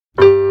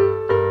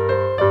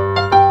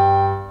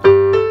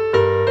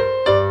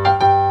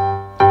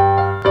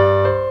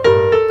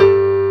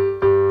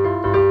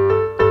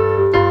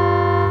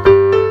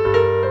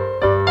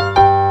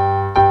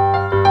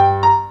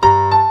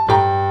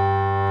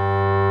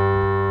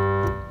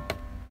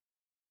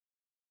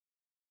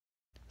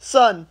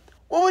Son,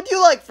 what would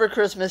you like for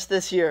Christmas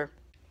this year?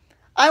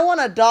 I want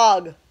a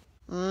dog.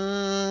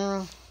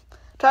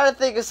 Try to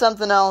think of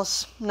something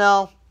else.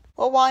 No.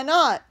 Well, why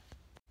not?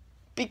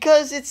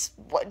 Because it's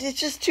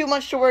just too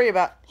much to worry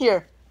about.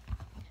 Here,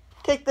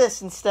 take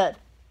this instead.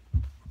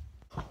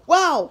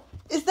 Wow,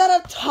 is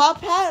that a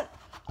top hat?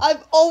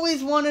 I've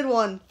always wanted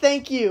one.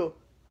 Thank you.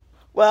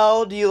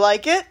 Well, do you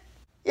like it?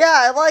 Yeah,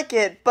 I like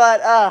it,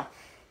 but, I'd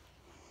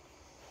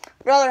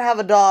rather have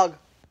a dog.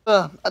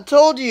 I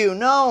told you,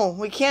 no,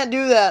 we can't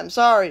do that. I'm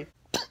sorry.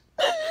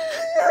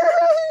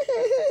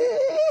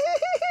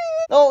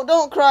 Oh,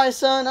 don't cry,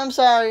 son. I'm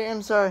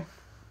sorry.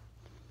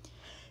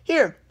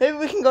 Here, maybe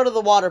we can go to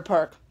the water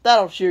park.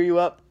 That'll cheer you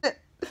up.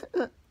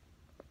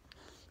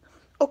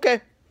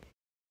 Okay.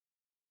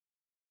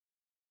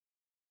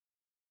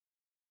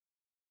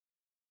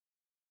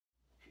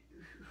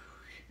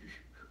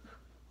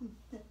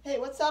 Hey,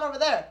 what's that over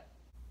there?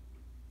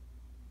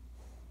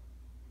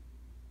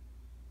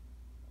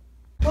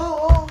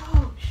 Oh.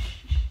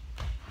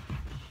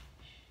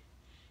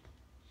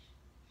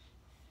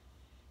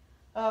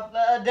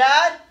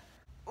 Dad?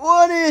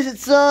 What is it,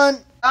 son?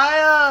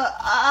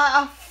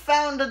 I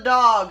found a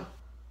dog.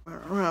 Wait,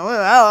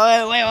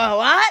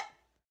 what?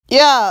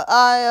 Yeah,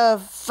 I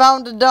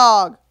found a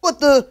dog. What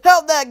the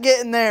hell'd that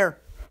get in there?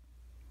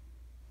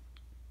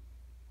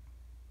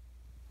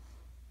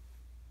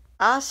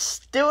 I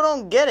still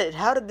don't get it.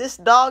 How did this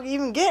dog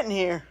even get in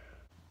here?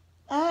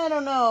 I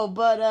don't know,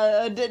 but,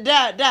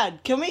 Dad,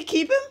 can we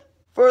keep him?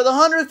 For the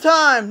 100th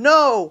time,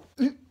 no!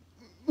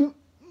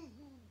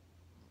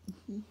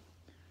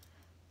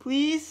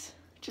 Please?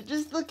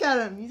 Just look at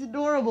him. He's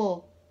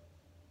adorable.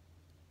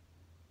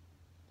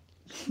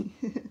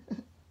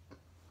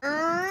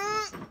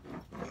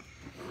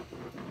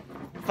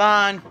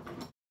 Fine.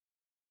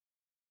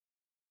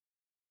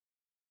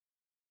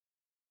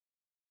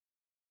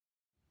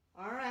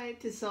 Alright,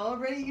 to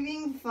celebrate you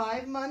being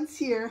 5 months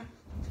here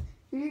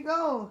you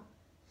go.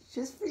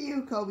 Just for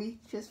you, Kobe.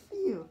 Just for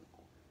you.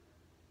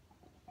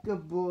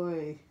 Good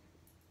boy.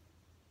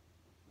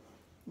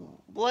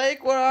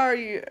 Blake, where are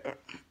you?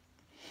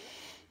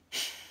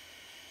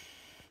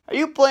 Are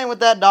you playing with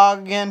that dog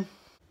again?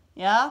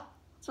 Yeah?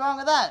 What's wrong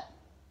with that?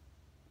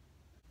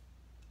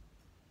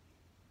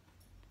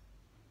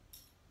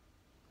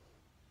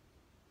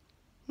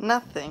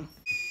 Nothing.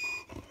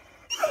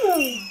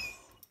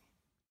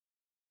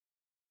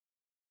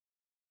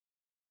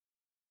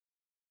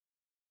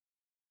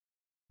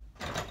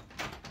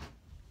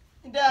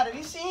 Dad, have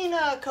you seen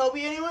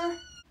Kobe anywhere?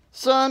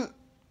 Son,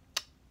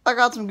 I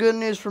got some good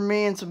news for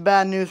me and some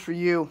bad news for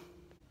you.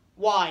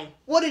 Why?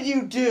 What did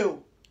you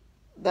do?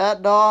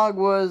 That dog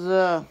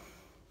was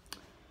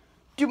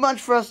too much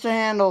for us to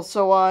handle,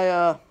 so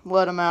I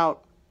let him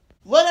out.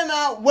 Let him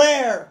out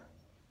where?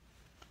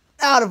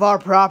 Out of our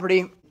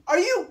property. Are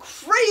you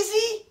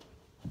crazy?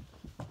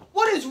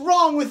 What is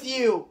wrong with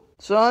you?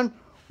 Son,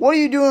 what are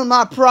you doing with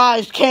my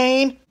prized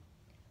cane?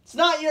 It's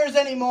not yours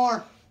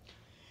anymore.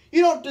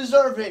 You don't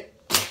deserve it.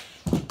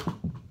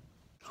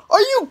 Are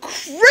you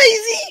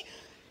crazy?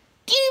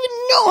 Do you even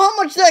know how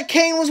much that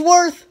cane was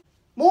worth?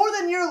 More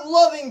than your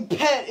loving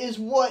pet is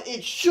what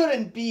it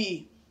shouldn't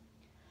be.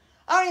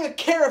 I don't even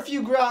care if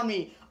you ground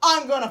me.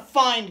 I'm gonna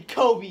find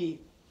Kobe.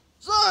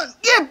 Son,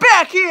 get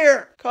back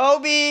here!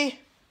 Kobe,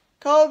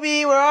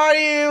 where are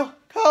you?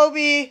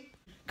 Kobe,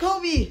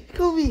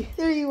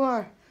 there you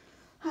are.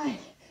 Hi,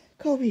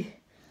 Kobe.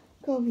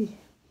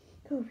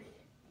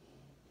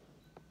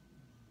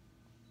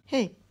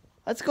 Hey,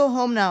 let's go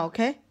home now,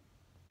 okay?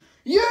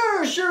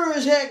 You're sure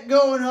as heck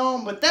going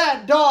home, but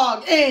that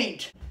dog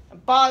ain't.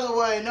 And by the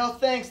way, no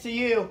thanks to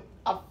you,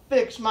 I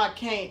fixed my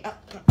cane.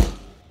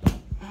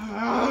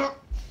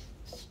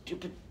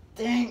 Stupid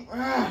thing.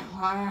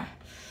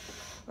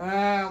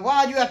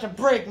 Why'd you have to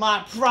break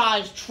my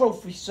prize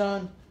trophy,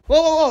 son?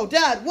 Whoa,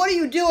 Dad, what are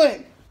you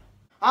doing?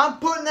 I'm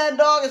putting that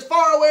dog as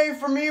far away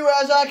from you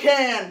as I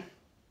can.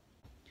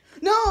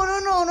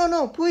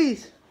 No,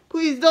 please.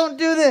 Please don't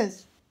do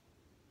this.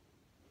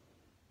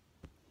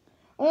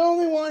 I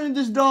only wanted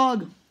this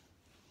dog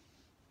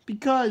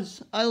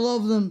because I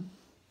love them.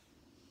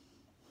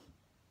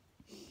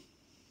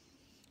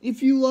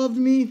 If you loved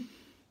me,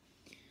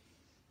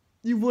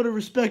 you would have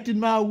respected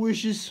my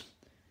wishes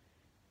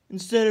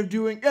instead of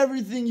doing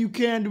everything you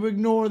can to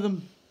ignore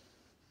them.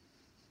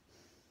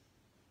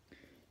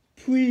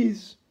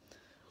 Please,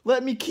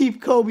 let me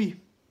keep Kobe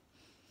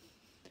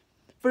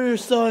for your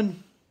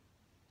son.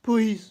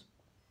 Please.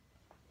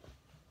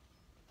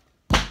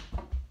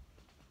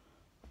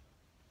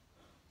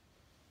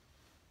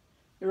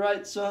 You're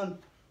right, son.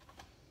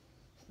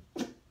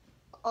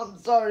 I'm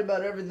sorry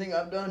about everything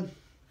I've done.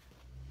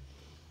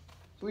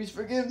 Please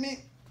forgive me.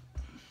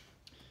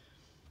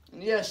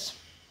 And yes,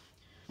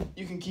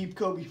 you can keep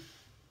Kobe.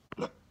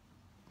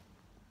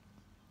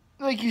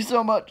 Thank you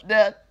so much,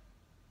 Dad.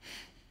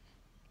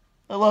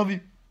 I love you.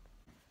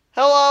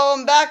 Hello,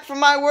 I'm back from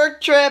my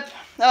work trip.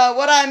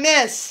 What'd I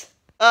miss?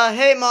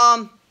 Hey,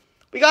 Mom.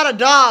 We got a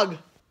dog.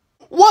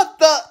 What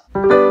the?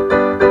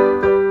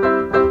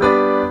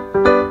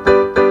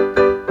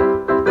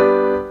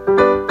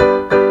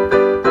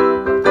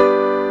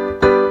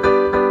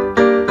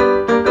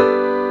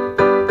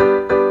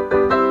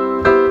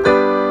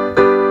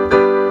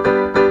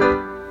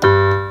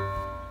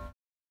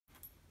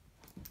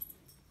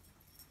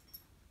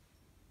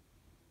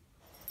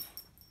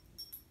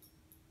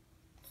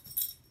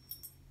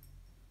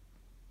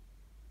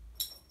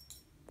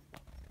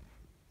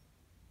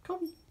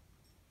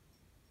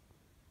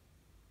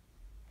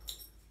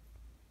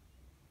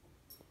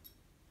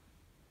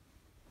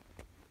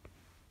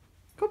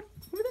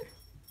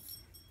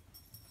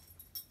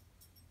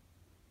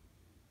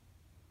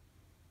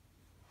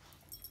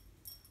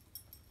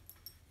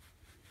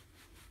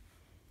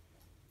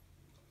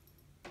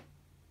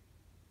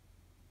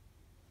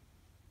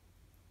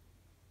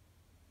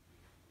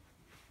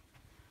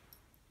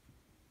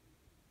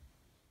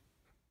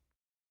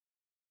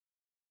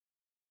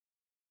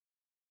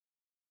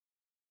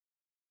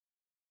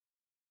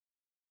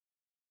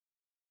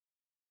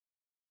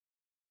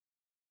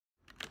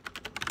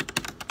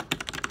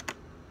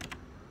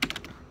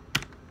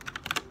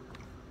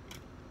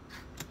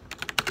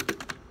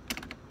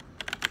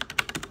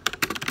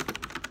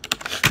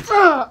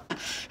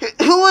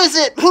 Who is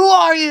it? Who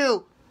are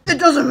you? It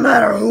doesn't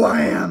matter who I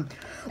am.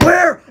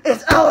 Where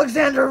is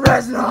Alexander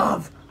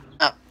Reznov?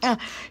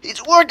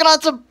 He's working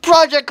on some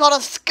project called a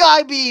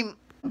Skybeam.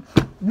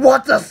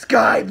 What's a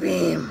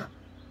Skybeam?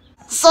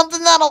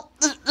 Something that'll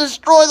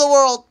destroy the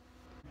world.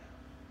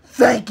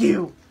 Thank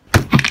you.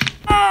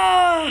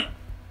 Ah!